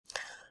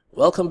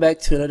Welcome back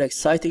to another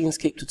exciting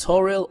Inkscape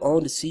tutorial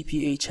on the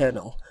CPA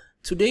channel.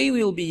 Today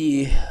we'll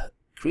be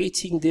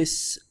creating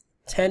this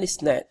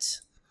tennis net,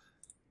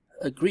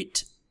 a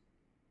grid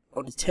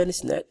on the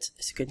tennis net,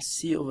 as you can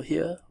see over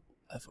here.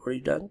 I've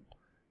already done.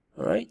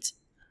 Alright,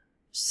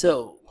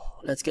 so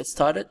let's get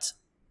started.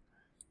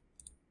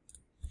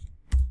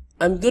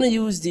 I'm gonna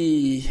use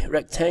the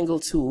rectangle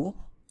tool.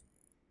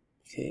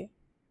 Okay,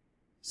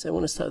 so I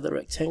want to start the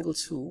rectangle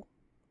tool.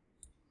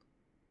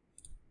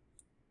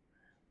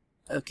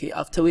 Okay,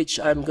 after which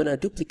I'm gonna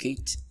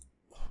duplicate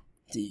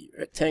the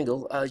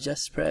rectangle. I've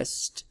just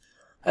pressed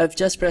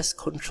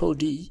Ctrl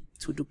D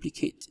to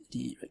duplicate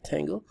the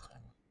rectangle.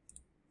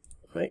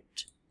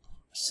 Right,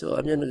 so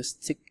I'm gonna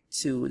stick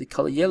to the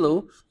color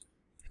yellow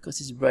because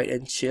it's bright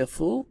and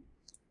cheerful.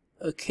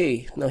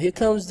 Okay, now here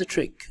comes the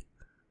trick.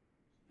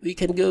 We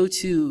can go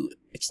to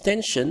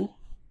Extension,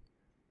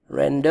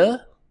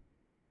 Render,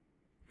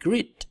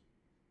 Grid.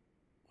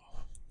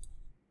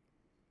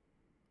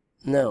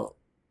 Now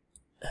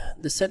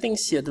the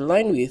settings here, the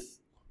line width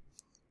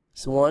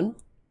is 1.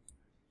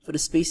 For the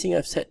spacing,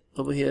 I've set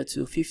over here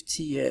to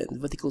 50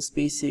 and vertical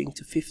spacing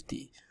to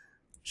 50.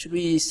 Should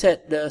we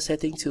set the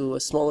setting to a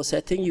smaller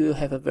setting, you will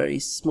have a very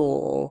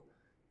small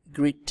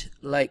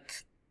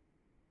grid-like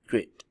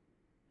grid.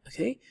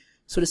 Okay,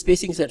 so the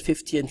spacing is at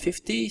 50 and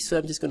 50, so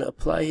I'm just going to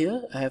apply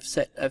here.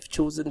 I've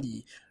chosen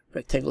the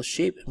rectangle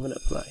shape. I'm going to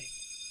apply,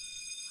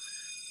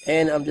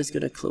 and I'm just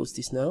going to close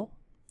this now.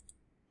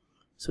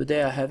 So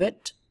there I have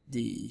it,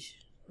 the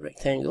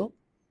rectangle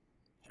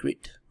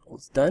grid, all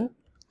done.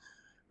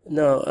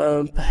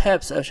 Now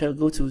perhaps I shall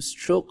go to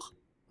stroke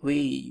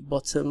way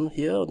bottom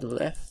here on the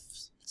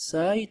left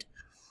side.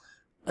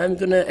 I'm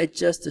gonna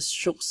adjust the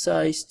stroke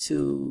size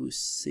to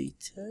say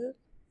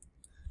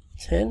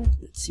 10.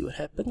 Let's see what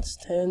happens.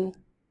 10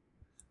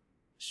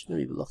 shouldn't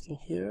be blocking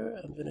here.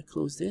 I'm gonna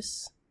close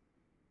this.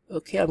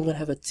 Okay, I'm gonna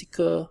have a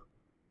thicker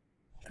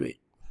grid,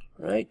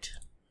 right?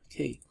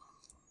 Okay,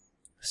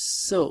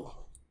 so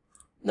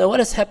now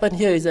what has happened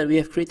here is that we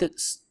have created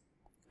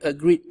a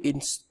grid in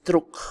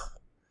stroke,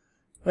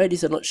 right?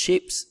 These are not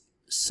shapes,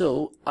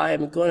 so I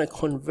am going to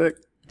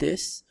convert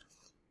this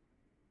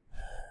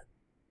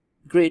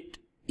grid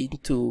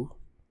into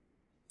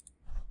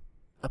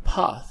a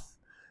path.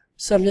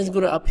 So I'm just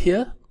going to up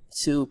here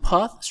to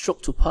path,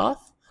 stroke to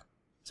path.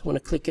 So I'm going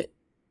to click it.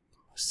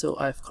 So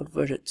I've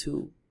converted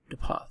to the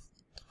path,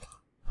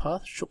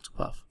 stroke to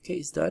path. Okay,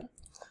 it's done.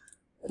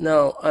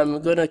 Now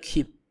I'm going to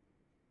keep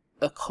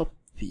a copy.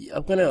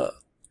 I'm gonna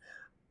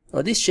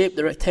this shape,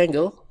 the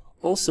rectangle.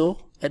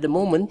 Also, at the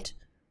moment,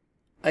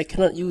 I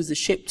cannot use the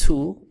shape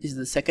tool. This is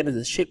the second of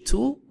the shape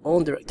tool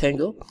on the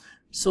rectangle.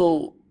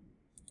 So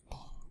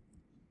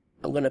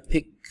I'm gonna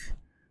pick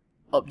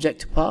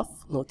object to path.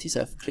 Notice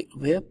I've clicked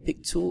over here.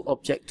 Pick tool,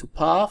 object to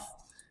path.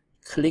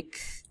 Click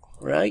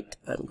right.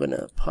 I'm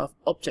gonna path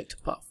object to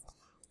path.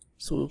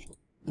 So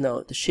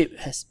now the shape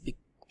has been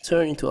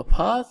turned into a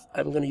path.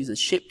 I'm gonna use the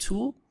shape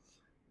tool.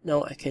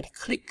 Now I can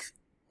click.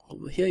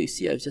 Over here you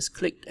see I've just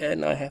clicked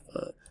and I have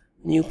a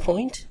new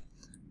point,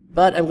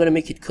 but I'm going to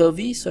make it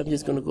curvy, so I'm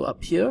just going to go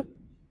up here,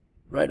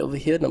 right over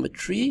here, number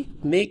 3,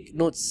 make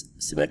nodes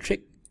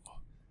symmetric.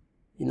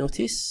 You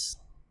notice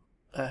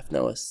I have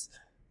now a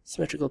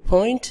symmetrical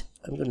point.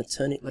 I'm going to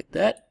turn it like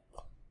that.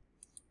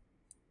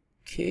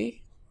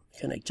 Okay, I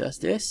can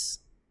adjust this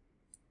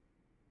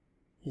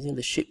using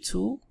the shape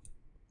tool.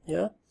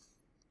 Yeah,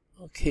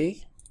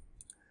 okay,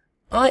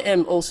 I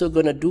am also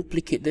going to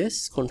duplicate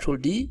this, Ctrl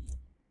D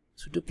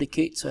to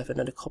duplicate, so I have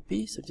another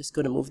copy. So I'm just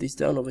going to move this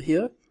down over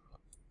here.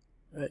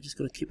 Alright, just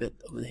going to keep it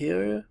over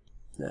here.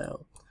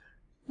 Now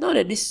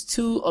that these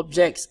two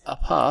objects are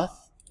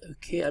path,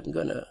 okay, I'm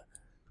going to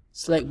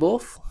select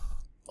both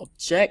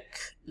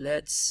object.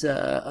 Let's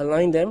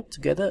align them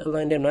together,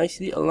 align them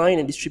nicely, align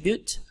and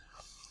distribute.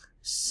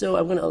 So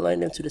I'm going to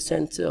align them to the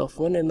center of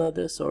one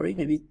another. Sorry,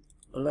 maybe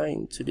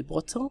align to the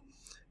bottom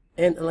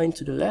and align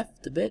to the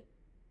left a bit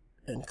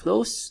and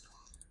close.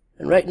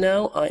 And right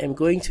now I am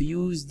going to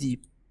use the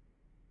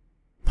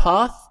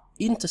path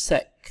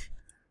intersect.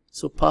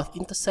 So path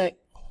intersect,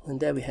 and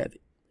there we have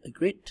it, a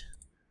grid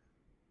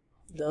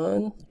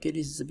done. Okay,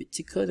 this is a bit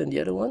thicker than the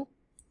other one.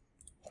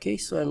 Okay,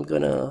 so I'm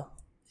gonna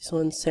this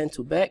one send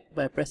to back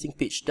by pressing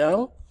page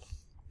down,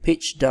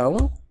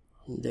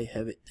 and there you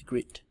have it, the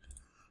grid.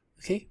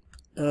 Okay,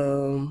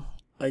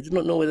 I do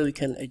not know whether we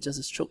can adjust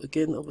the stroke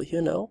again over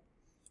here now.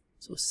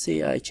 So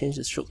say I change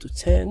the stroke to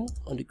 10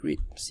 on the grid,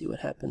 see what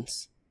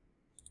happens.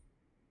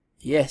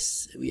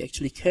 Yes, we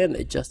actually can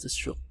adjust the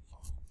stroke.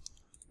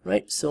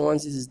 Right, so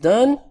once this is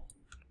done,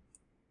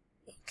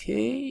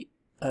 okay,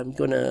 I'm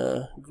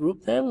gonna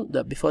group them.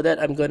 Before that,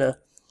 I'm gonna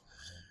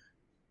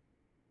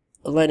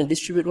align and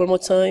distribute one more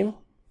time,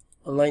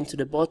 align to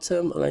the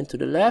bottom, align to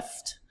the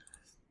left,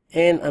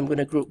 and I'm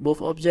gonna group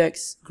both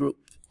objects, group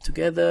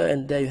together,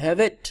 and there you have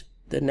it,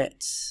 the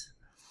nets.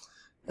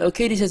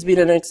 Okay, this has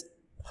been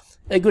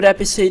a good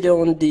episode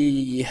on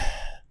the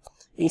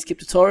Inkscape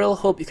tutorial.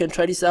 Hope you can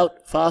try this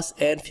out fast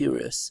and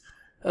furious.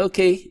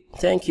 Okay,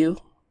 thank you.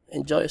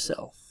 Enjoy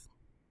yourself.